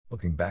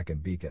Looking back in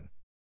Beacon.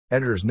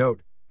 Editor's note: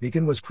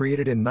 Beacon was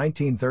created in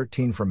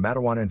 1913 from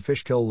Matawan and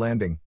Fishkill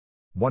Landing,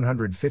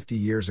 150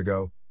 years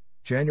ago,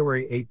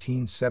 January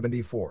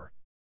 1874.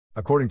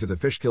 According to the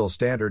Fishkill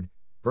Standard,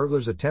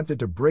 burglars attempted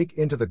to break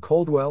into the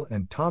Coldwell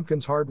and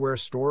Tompkins hardware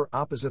store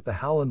opposite the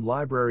Howland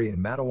Library in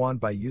Matawan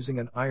by using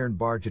an iron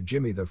bar to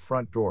jimmy the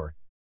front door.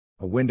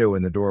 A window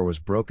in the door was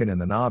broken and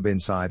the knob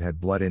inside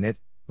had blood in it,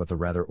 but the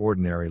rather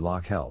ordinary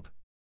lock held.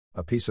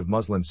 A piece of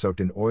muslin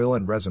soaked in oil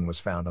and resin was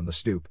found on the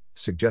stoop,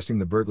 suggesting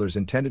the burglars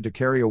intended to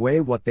carry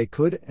away what they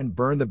could and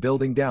burn the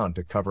building down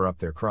to cover up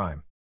their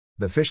crime.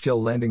 The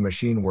Fishkill Landing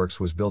Machine Works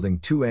was building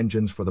 2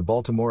 engines for the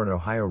Baltimore and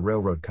Ohio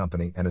Railroad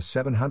Company and a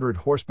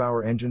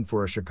 700-horsepower engine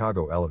for a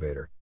Chicago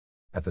elevator.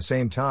 At the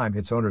same time,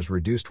 its owners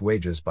reduced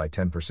wages by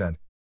 10%.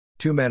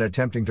 2 men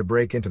attempting to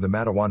break into the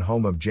Matawan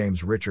home of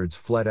James Richards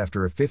fled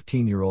after a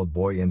 15-year-old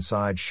boy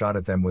inside shot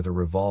at them with a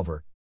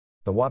revolver.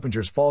 The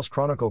Wappingers Falls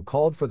Chronicle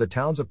called for the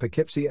towns of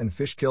Poughkeepsie and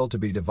Fishkill to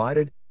be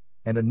divided,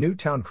 and a new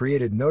town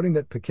created, noting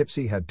that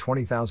Poughkeepsie had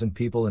 20,000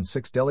 people and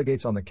 6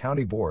 delegates on the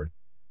county board,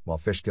 while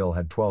Fishkill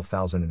had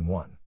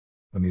 12,001.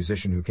 A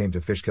musician who came to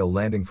Fishkill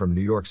Landing from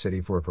New York City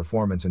for a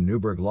performance in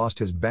Newburgh lost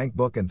his bank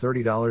book and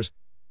 $30,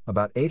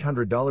 about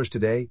 $800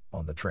 today,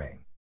 on the train.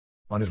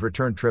 On his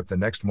return trip the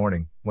next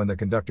morning, when the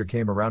conductor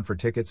came around for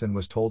tickets and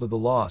was told of the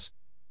loss,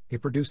 he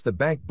produced the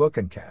bank book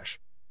and cash,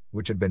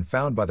 which had been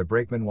found by the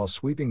brakeman while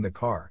sweeping the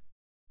car.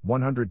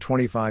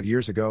 125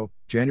 years ago,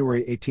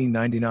 January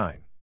 1899.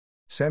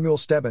 Samuel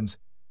Stebbins,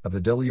 of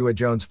the W.A.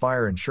 Jones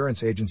Fire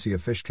Insurance Agency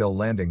of Fishkill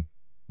Landing,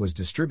 was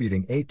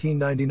distributing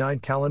 1899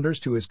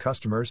 calendars to his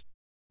customers.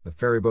 The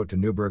ferryboat to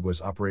Newburgh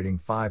was operating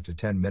 5 to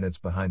 10 minutes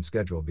behind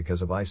schedule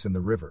because of ice in the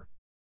river.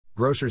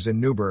 Grocers in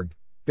Newburgh,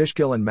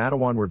 Fishkill and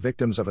Matawan were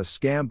victims of a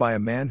scam by a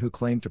man who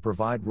claimed to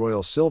provide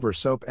Royal Silver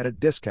soap at a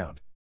discount.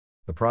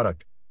 The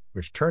product,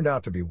 which turned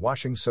out to be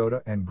washing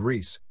soda and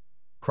grease,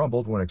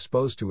 crumbled when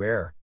exposed to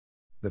air.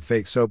 The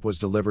fake soap was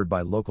delivered by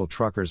local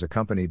truckers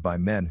accompanied by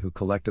men who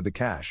collected the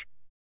cash.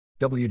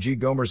 W.G.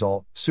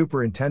 Gomersall,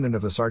 superintendent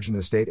of the Sargent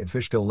Estate at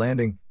Fishkill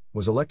Landing,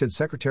 was elected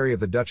secretary of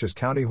the Dutchess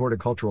County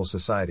Horticultural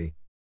Society.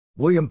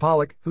 William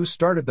Pollock, who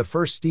started the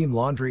first steam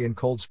laundry in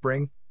Cold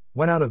Spring,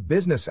 went out of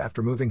business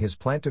after moving his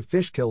plant to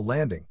Fishkill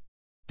Landing.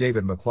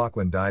 David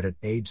McLaughlin died at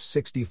age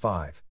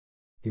 65.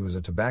 He was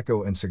a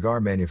tobacco and cigar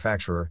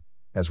manufacturer,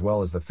 as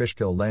well as the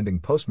Fishkill Landing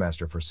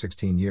postmaster for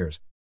 16 years.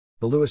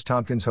 The Lewis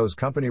Tompkins Hose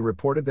Company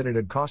reported that it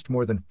had cost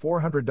more than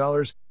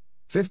 $400,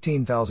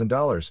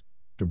 $15,000,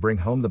 to bring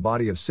home the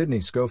body of Sidney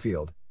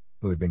Schofield,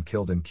 who had been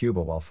killed in Cuba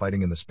while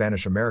fighting in the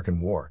Spanish-American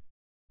War.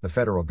 The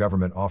federal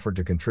government offered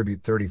to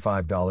contribute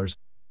 $35,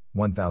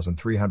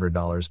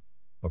 $1,300,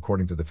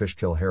 according to the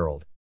Fishkill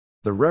Herald.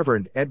 The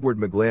Reverend Edward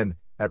McGlynn,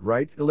 at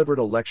Wright, delivered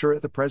a lecture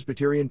at the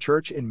Presbyterian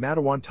Church in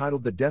Matawan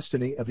titled The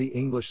Destiny of the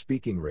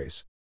English-Speaking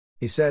Race.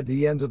 He said,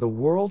 "The ends of the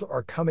world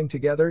are coming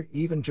together,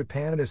 even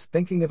Japan is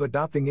thinking of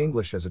adopting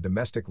English as a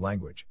domestic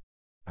language.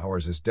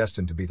 Ours is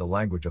destined to be the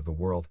language of the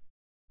world.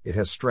 It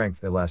has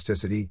strength,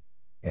 elasticity,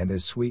 and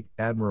is sweet,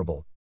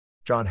 admirable."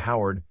 John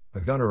Howard,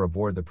 a gunner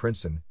aboard the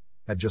Princeton,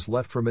 had just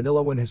left for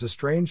Manila when his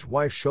estranged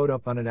wife showed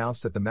up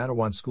unannounced at the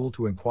Matawan school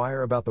to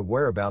inquire about the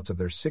whereabouts of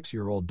their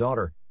 6-year-old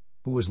daughter,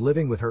 who was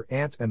living with her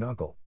aunt and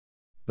uncle.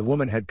 The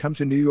woman had come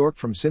to New York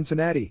from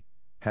Cincinnati,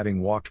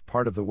 having walked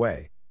part of the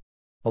way.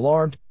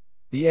 Alarmed,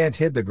 the aunt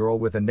hid the girl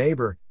with a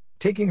neighbor,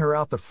 taking her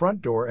out the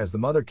front door as the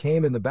mother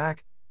came in the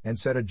back, and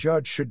said a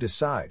judge should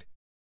decide.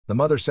 The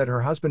mother said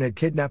her husband had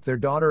kidnapped their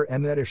daughter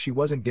and that if she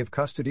wasn't give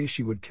custody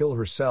she would kill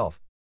herself.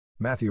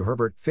 Matthew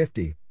Herbert,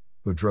 50,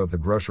 who drove the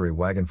grocery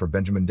wagon for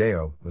Benjamin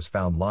Deo, was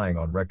found lying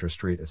on Rector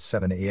Street at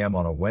 7 a.m.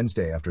 on a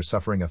Wednesday after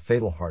suffering a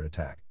fatal heart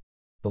attack.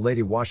 The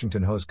Lady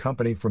Washington Hose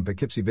Company from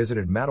Poughkeepsie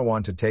visited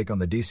Matawan to take on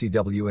the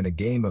DCW in a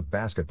game of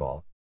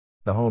basketball.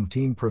 The home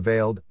team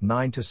prevailed,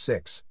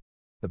 9-6.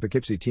 The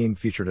Poughkeepsie team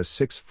featured a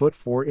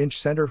 6'4"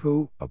 center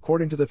who,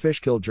 according to the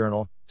Fishkill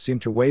Journal,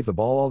 seemed to wave the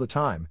ball all the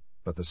time,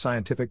 but the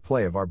scientific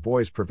play of our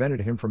boys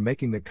prevented him from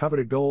making the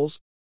coveted goals.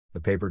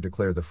 The paper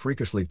declared the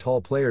freakishly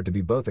tall player to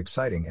be both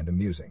exciting and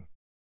amusing.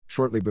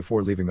 Shortly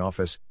before leaving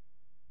office,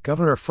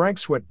 Governor Frank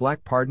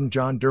Sweat-Black pardoned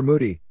John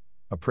Dermody,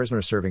 a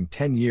prisoner serving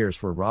 10 years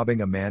for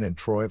robbing a man in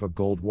Troy of a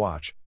gold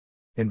watch.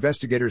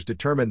 Investigators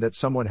determined that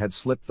someone had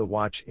slipped the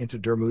watch into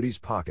Dermody's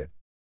pocket.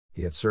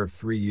 He had served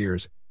 3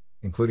 years,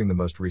 including the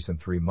most recent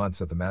 3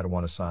 months at the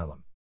Matawan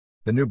Asylum.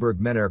 The Newburgh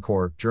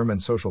Männerchor German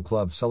Social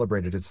Club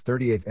celebrated its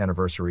 38th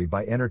anniversary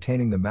by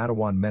entertaining the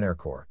Matawan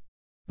Männerchor.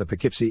 The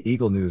Poughkeepsie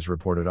Eagle News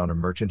reported on a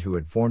merchant who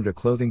had formed a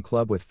clothing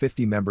club with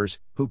 50 members,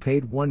 who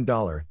paid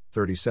 $1,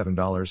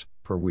 $37,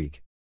 per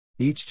week.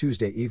 Each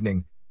Tuesday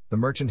evening, the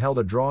merchant held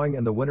a drawing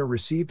and the winner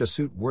received a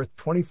suit worth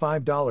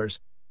 $25,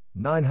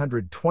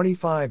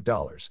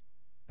 $925,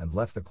 and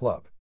left the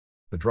club.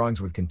 The drawings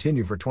would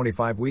continue for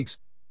 25 weeks,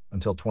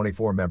 until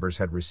 24 members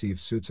had received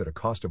suits at a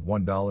cost of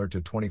 $1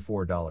 to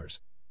 $24,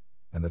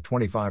 and the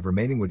 25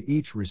 remaining would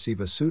each receive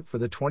a suit for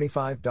the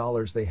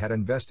 $25 they had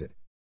invested.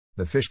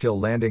 The Fishkill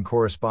Landing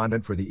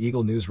correspondent for the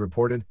Eagle News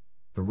reported,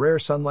 "The rare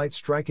sunlight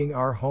striking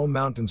our home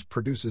mountains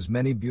produces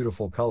many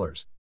beautiful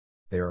colors.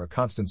 They are a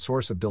constant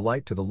source of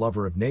delight to the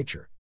lover of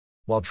nature.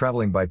 While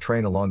traveling by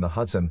train along the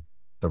Hudson,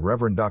 the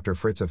Reverend Dr.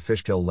 Fritz of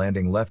Fishkill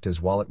Landing left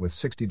his wallet with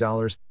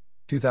 $60,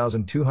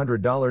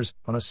 $2,200,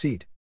 on a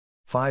seat.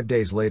 5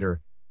 days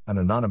later, an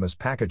anonymous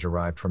package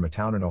arrived from a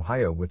town in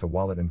Ohio with the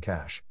wallet and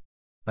cash.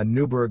 A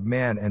Newburgh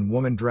man and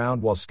woman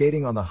drowned while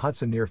skating on the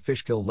Hudson near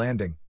Fishkill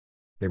Landing.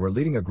 They were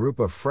leading a group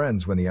of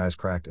friends when the ice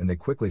cracked and they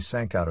quickly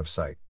sank out of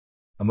sight.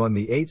 Among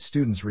the 8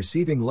 students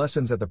receiving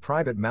lessons at the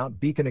private Mount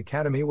Beacon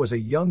Academy was a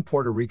young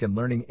Puerto Rican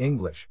learning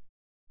English.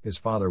 His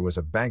father was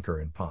a banker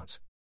in Ponce.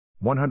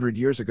 100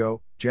 years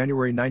ago,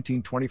 January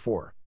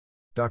 1924.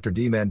 Dr.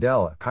 D.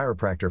 Mandel, a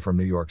chiropractor from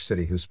New York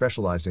City who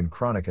specialized in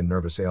chronic and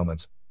nervous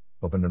ailments,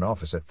 opened an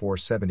office at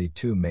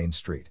 472 Main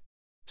Street.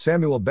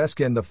 Samuel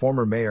Beskin, the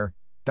former mayor,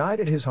 died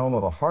at his home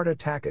of a heart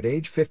attack at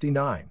age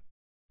 59.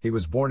 He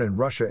was born in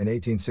Russia in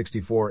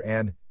 1864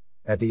 and,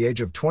 at the age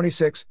of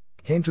 26,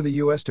 came to the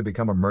U.S. to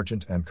become a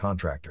merchant and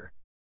contractor.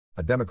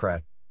 A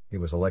Democrat, he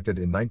was elected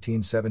in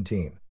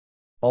 1917.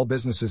 All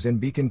businesses in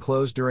Beacon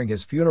closed during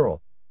his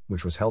funeral,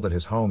 which was held at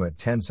his home at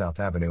 10 South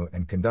Avenue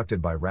and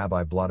conducted by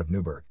Rabbi Blott of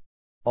Newburgh.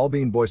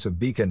 Albin Boyce of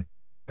Beacon,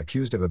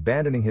 accused of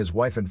abandoning his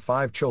wife and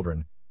 5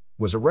 children,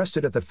 was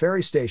arrested at the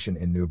ferry station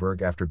in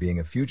Newburgh after being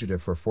a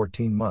fugitive for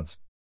 14 months.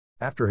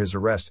 After his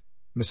arrest,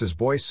 Mrs.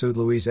 Boyce sued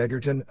Louise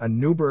Edgerton, a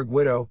Newburgh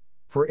widow,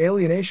 for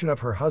alienation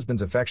of her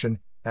husband's affection,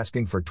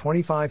 asking for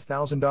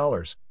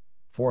 $25,000,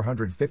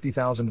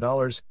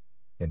 $450,000,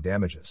 in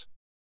damages.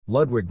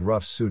 Ludwig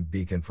Ruff sued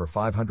Beacon for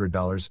 $500,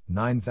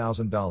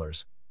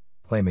 $9,000,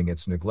 claiming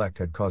its neglect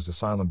had caused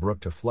Asylum Brook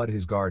to flood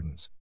his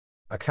gardens.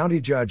 A county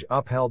judge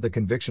upheld the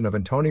conviction of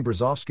Antoni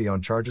Brzozowski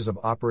on charges of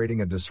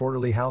operating a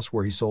disorderly house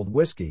where he sold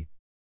whiskey.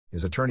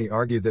 His attorney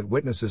argued that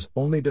witnesses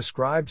only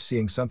described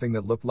seeing something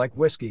that looked like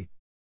whiskey.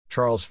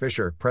 Charles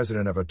Fisher,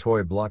 president of a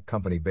toy block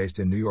company based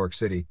in New York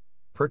City,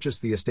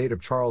 purchased the estate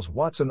of Charles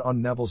Watson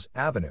on Neville's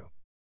Avenue.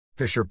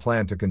 Fisher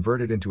planned to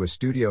convert it into a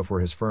studio for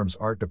his firm's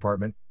art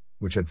department,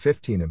 which had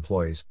 15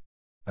 employees.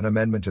 An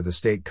amendment to the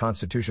state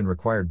constitution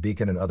required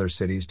Beacon and other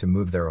cities to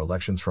move their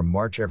elections from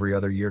March every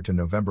other year to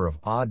November of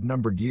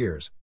odd-numbered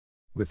years.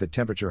 With the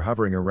temperature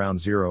hovering around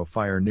zero,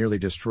 fire nearly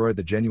destroyed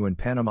the genuine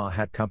Panama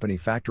Hat Company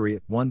factory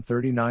at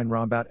 139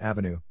 Rombat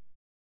Avenue.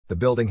 The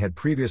building had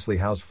previously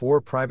housed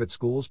 4 private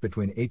schools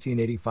between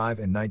 1885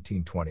 and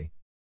 1920.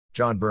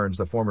 John Burns,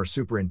 the former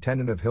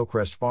superintendent of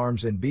Hillcrest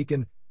Farms in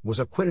Beacon, was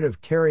acquitted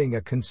of carrying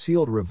a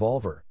concealed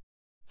revolver.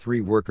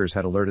 3 workers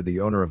had alerted the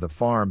owner of the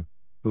farm,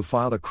 who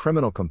filed a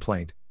criminal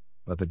complaint,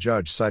 but the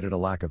judge cited a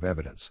lack of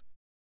evidence.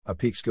 A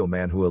Peekskill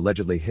man who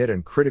allegedly hit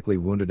and critically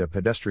wounded a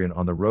pedestrian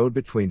on the road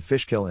between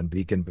Fishkill and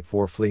Beacon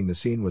before fleeing the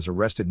scene was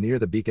arrested near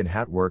the Beacon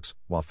Hat Works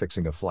while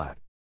fixing a flat.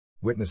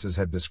 Witnesses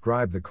had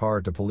described the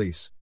car to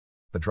police.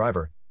 The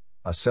driver,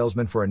 a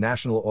salesman for a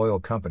national oil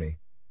company,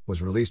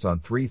 was released on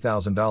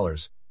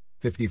 $3,000,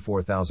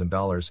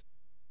 $54,000,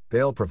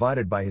 bail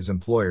provided by his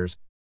employers.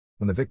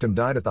 When the victim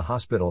died at the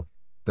hospital,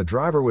 the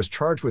driver was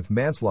charged with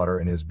manslaughter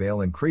and his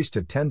bail increased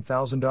to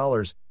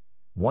 $10,000,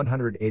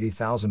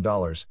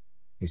 $180,000.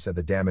 He said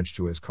the damage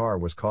to his car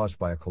was caused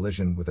by a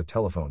collision with a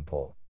telephone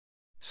pole.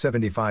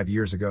 75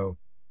 years ago,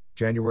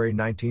 January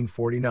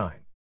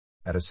 1949.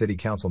 At a city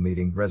council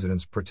meeting,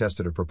 residents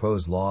protested a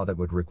proposed law that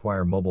would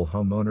require mobile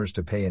homeowners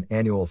to pay an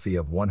annual fee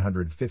of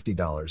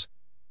 $150,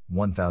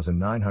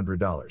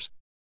 $1,900.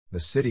 The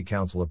city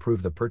council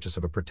approved the purchase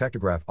of a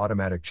Protectograph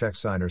automatic check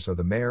signer so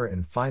the mayor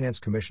and finance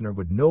commissioner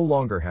would no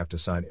longer have to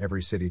sign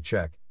every city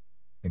check,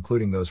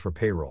 including those for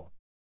payroll.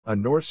 A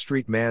North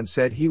Street man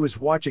said he was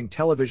watching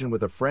television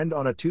with a friend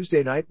on a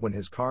Tuesday night when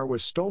his car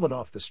was stolen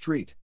off the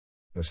street.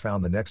 It was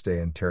found the next day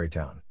in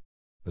Terrytown.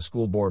 The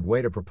school board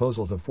weighed a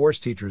proposal to force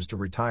teachers to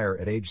retire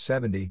at age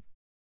 70.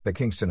 The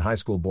Kingston High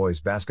School boys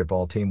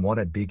basketball team won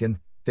at Beacon,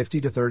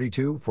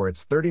 50-32 for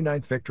its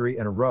 39th victory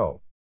in a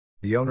row.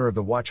 The owner of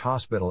the Watch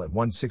Hospital at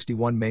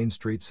 161 Main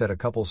Street said a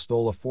couple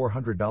stole a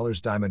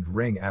 $400 diamond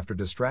ring after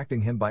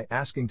distracting him by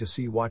asking to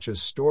see watches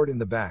stored in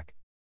the back.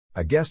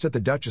 A guest at the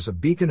Duchess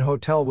of Beacon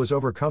Hotel was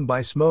overcome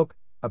by smoke,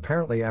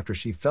 apparently after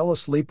she fell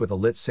asleep with a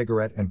lit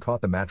cigarette and caught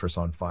the mattress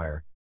on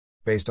fire.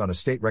 Based on a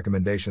state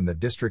recommendation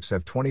that districts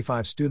have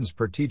 25 students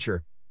per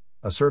teacher,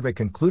 a survey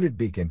concluded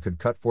Beacon could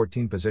cut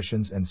 14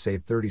 positions and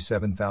save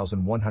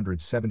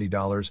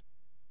 $37,170,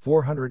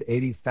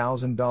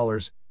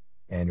 $480,000,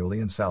 annually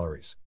in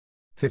salaries.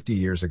 50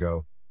 years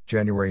ago,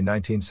 January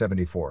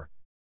 1974.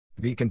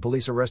 Beacon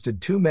police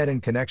arrested 2 men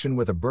in connection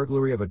with a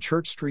burglary of a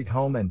Church Street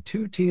home and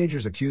 2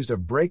 teenagers accused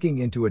of breaking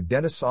into a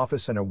dentist's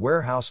office and a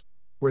warehouse,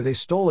 where they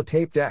stole a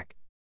tape deck.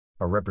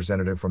 A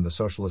representative from the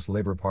Socialist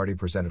Labor Party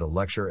presented a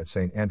lecture at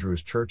St.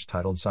 Andrew's Church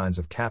titled Signs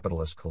of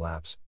Capitalist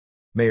Collapse.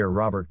 Mayor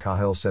Robert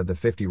Cahill said the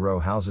 50-row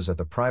houses at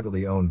the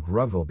privately owned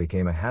Groveville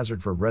became a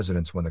hazard for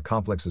residents when the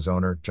complex's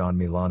owner, John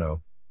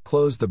Milano,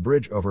 closed the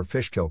bridge over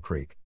Fishkill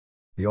Creek.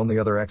 The only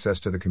other access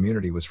to the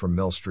community was from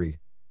Mill Street,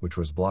 which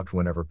was blocked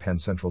whenever Penn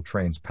Central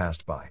trains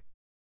passed by.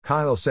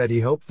 Cahill said he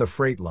hoped the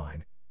freight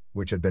line,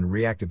 which had been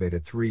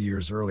reactivated 3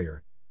 years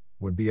earlier,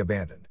 would be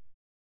abandoned.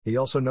 He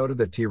also noted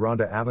that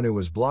Tyranda Avenue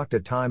was blocked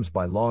at times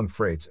by long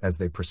freights as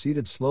they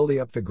proceeded slowly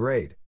up the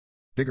grade.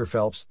 Digger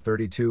Phelps,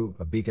 32,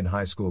 a Beacon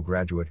High School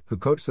graduate who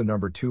coached the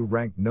number 2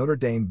 ranked Notre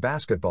Dame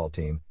basketball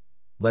team,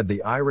 led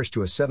the Irish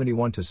to a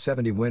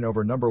 71-70 win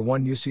over number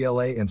 1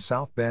 UCLA in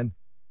South Bend,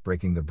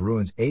 breaking the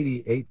Bruins'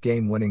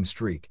 88-game winning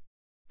streak.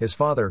 His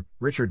father,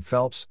 Richard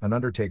Phelps, an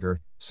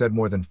undertaker, said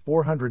more than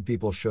 400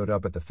 people showed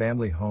up at the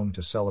family home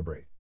to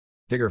celebrate.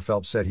 Digger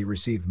Phelps said he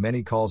received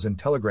many calls and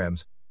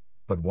telegrams,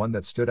 but one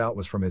that stood out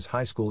was from his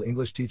high school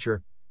English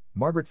teacher,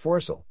 Margaret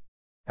Forcell.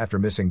 After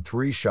missing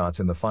 3 shots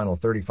in the final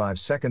 35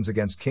 seconds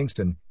against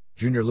Kingston,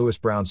 junior Lewis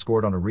Brown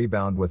scored on a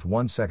rebound with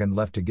 1 second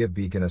left to give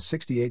Beacon a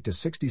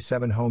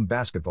 68-67 home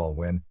basketball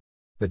win.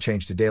 The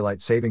change to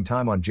daylight saving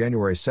time on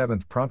January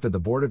 7 prompted the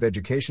Board of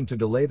Education to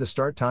delay the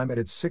start time at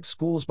its 6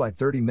 schools by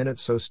 30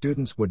 minutes so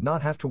students would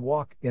not have to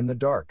walk in the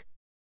dark.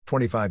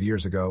 25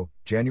 years ago,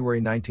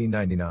 January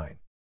 1999.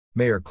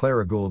 Mayor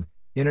Clara Gould,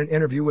 in an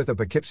interview with a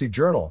Poughkeepsie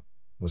Journal,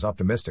 was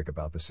optimistic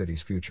about the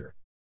city's future.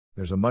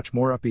 "There's a much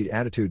more upbeat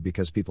attitude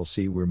because people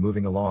see we're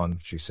moving along,"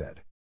 she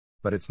said.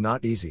 "But it's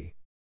not easy.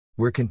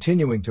 We're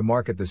continuing to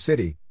market the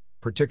city,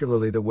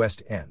 particularly the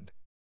West End.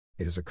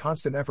 It is a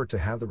constant effort to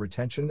have the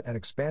retention and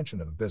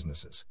expansion of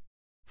businesses."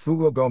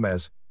 Fugo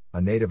Gomez,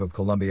 a native of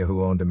Columbia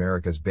who owned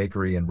America's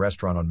Bakery and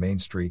Restaurant on Main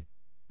Street,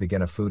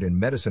 began a food and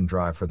medicine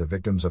drive for the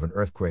victims of an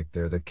earthquake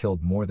there that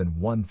killed more than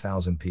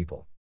 1,000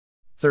 people.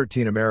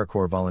 13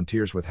 AmeriCorps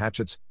volunteers with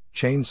hatchets,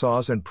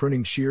 chainsaws and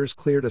pruning shears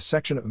cleared a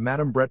section of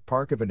Madame Brett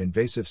Park of an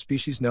invasive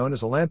species known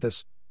as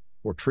Ailanthus,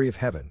 or Tree of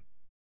Heaven.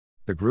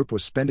 The group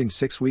was spending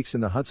 6 weeks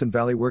in the Hudson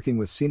Valley working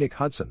with Scenic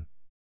Hudson.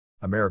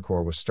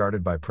 AmeriCorps was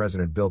started by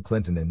President Bill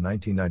Clinton in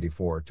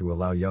 1994 to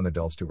allow young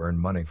adults to earn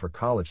money for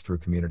college through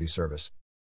community service.